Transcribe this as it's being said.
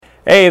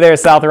Hey there,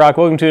 South Rock.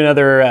 Welcome to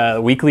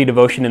another weekly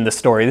devotion in the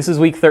story. This is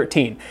week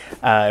 13.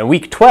 In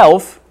week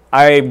 12,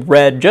 I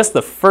read just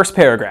the first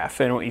paragraph,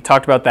 and we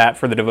talked about that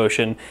for the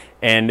devotion.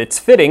 And it's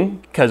fitting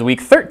because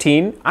week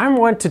 13, I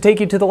want to take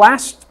you to the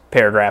last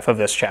paragraph of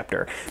this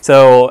chapter.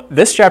 So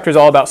this chapter is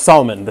all about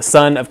Solomon, the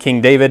son of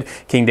King David.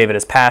 King David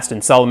has passed,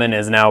 and Solomon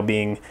is now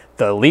being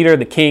the leader,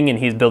 the king, and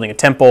he's building a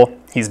temple.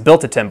 He's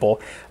built a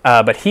temple,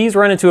 but he's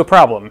run into a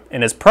problem.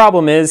 And his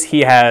problem is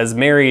he has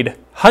married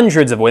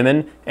hundreds of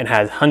women and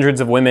has hundreds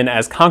of women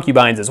as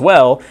concubines as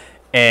well.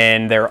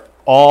 And they're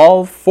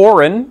all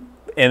foreign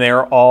and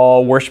they're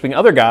all worshiping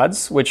other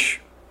gods, which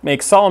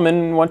makes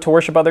Solomon want to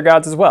worship other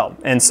gods as well.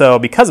 And so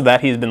because of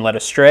that, he's been led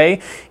astray.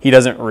 He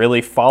doesn't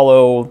really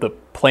follow the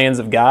plans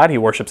of God. He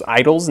worships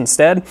idols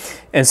instead.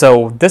 And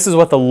so this is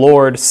what the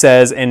Lord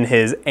says in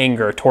his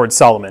anger towards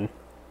Solomon.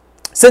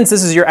 Since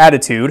this is your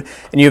attitude,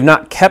 and you have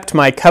not kept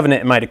my covenant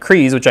and my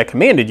decrees, which I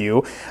commanded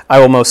you, I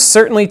will most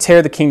certainly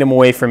tear the kingdom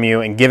away from you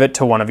and give it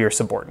to one of your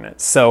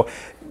subordinates. So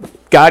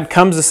God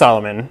comes to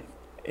Solomon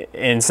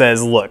and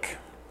says, look,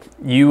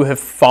 you have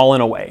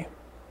fallen away.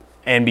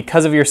 And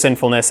because of your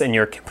sinfulness and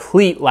your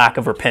complete lack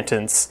of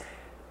repentance,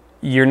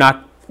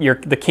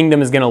 the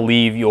kingdom is going to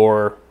leave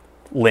your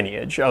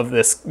lineage of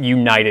this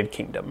united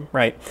kingdom,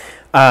 right?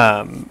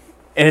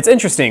 And it's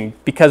interesting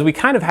because we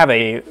kind of have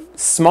a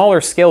smaller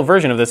scale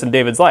version of this in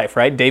David's life,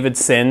 right? David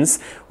sins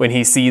when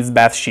he sees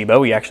Bathsheba.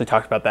 We actually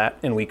talked about that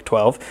in week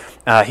 12.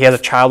 He has a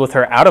child with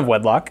her out of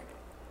wedlock,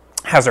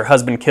 has her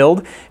husband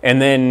killed,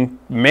 and then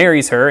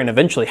marries her and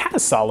eventually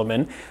has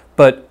Solomon.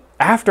 But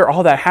after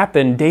all that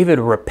happened, David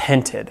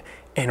repented,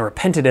 and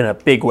repented in a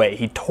big way.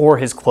 He tore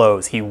his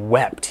clothes. He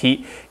wept.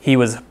 He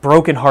was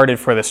brokenhearted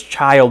for this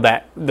child,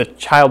 the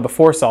child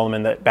before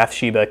Solomon that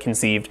Bathsheba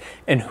conceived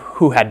and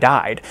who had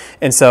died.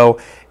 And so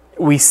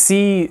we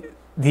see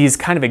these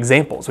kind of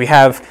examples. We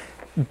have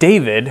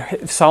David,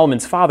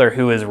 Solomon's father,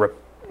 who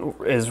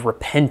is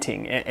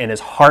repenting and is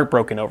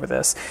heartbroken over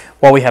this,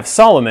 while we have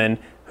Solomon,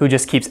 who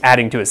just keeps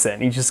adding to his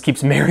sin. He just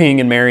keeps marrying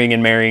and marrying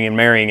and marrying and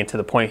marrying, and to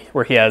the point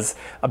where he has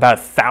about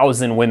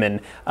 1,000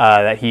 women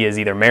that he is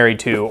either married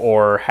to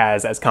or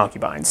has as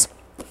concubines.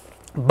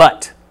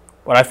 But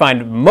what I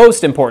find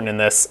most important in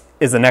this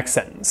is the next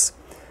sentence.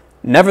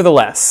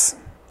 Nevertheless,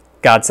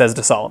 God says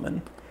to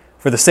Solomon,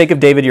 for the sake of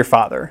David your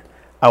father,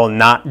 I will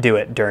not do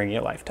it during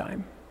your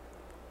lifetime.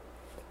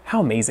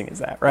 How amazing is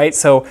that, right?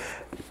 So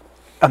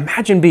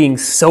imagine being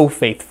so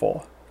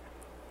faithful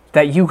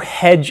that you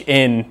hedge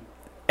in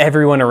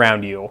everyone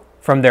around you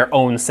from their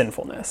own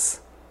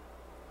sinfulness,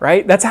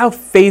 right? That's how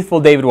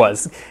faithful David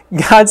was.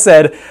 God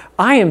said,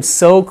 I am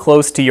so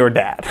close to your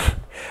dad.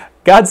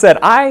 God said,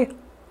 I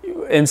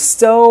am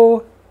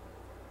so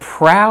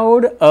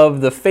proud of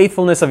the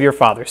faithfulness of your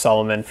father,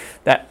 Solomon,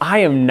 that I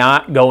am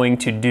not going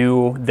to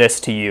do this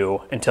to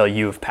you until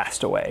you've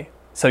passed away.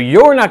 So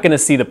you're not going to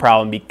see the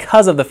problem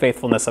because of the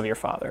faithfulness of your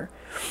father.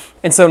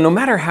 And so no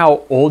matter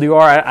how old you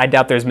are, I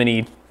doubt there's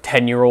many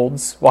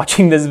 10-year-olds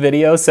watching this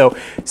video. So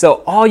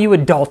all you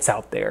adults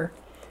out there,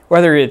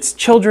 whether it's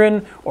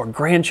children or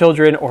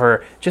grandchildren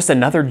or just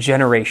another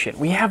generation,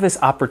 we have this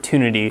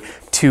opportunity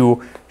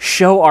to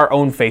show our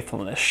own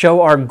faithfulness,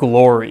 show our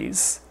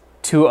glories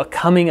to a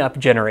coming up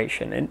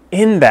generation. And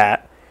in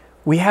that,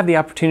 we have the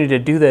opportunity to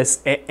do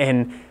this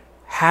and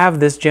have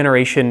this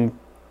generation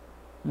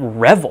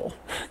revel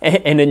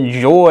and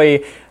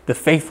enjoy the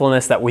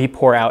faithfulness that we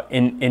pour out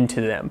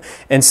into them.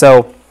 And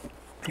so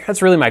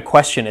that's really my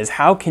question, is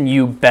how can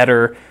you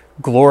better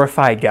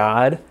glorify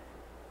God,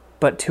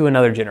 but to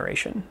another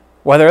generation?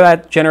 Whether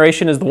that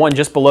generation is the one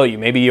just below you.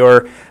 Maybe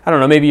you're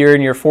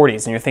in your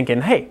 40s and you're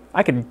thinking, hey,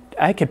 I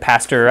could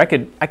pastor, I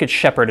could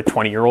shepherd a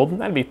 20-year-old,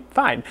 that'd be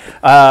fine.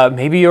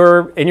 Maybe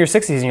you're in your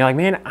 60s and you're like,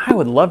 man, I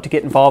would love to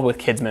get involved with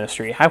kids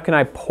ministry. How can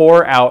I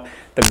pour out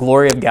the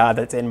glory of God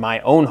that's in my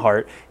own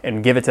heart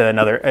and give it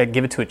to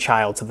give it to a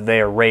child so that they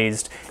are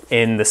raised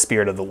in the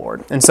Spirit of the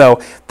Lord? And so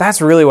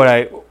that's really what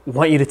I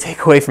want you to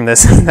take away from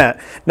this, is that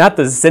not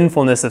the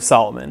sinfulness of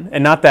Solomon,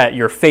 and not that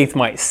your faith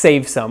might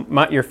save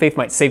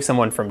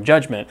someone from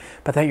judgment,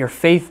 but that your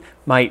faith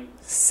might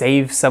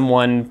save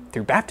someone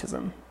through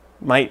baptism,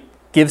 might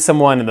give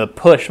someone the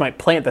push, might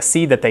plant the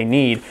seed that they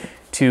need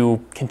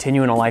to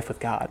continue in a life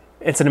with God.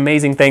 It's an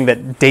amazing thing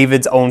that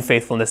David's own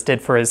faithfulness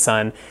did for his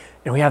son,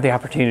 and we have the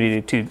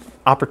opportunity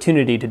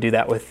to do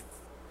that with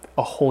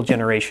a whole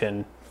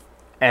generation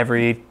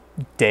every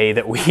day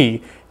that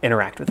we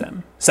interact with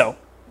them. So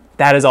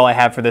that is all I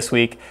have for this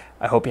week.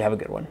 I hope you have a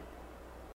good one.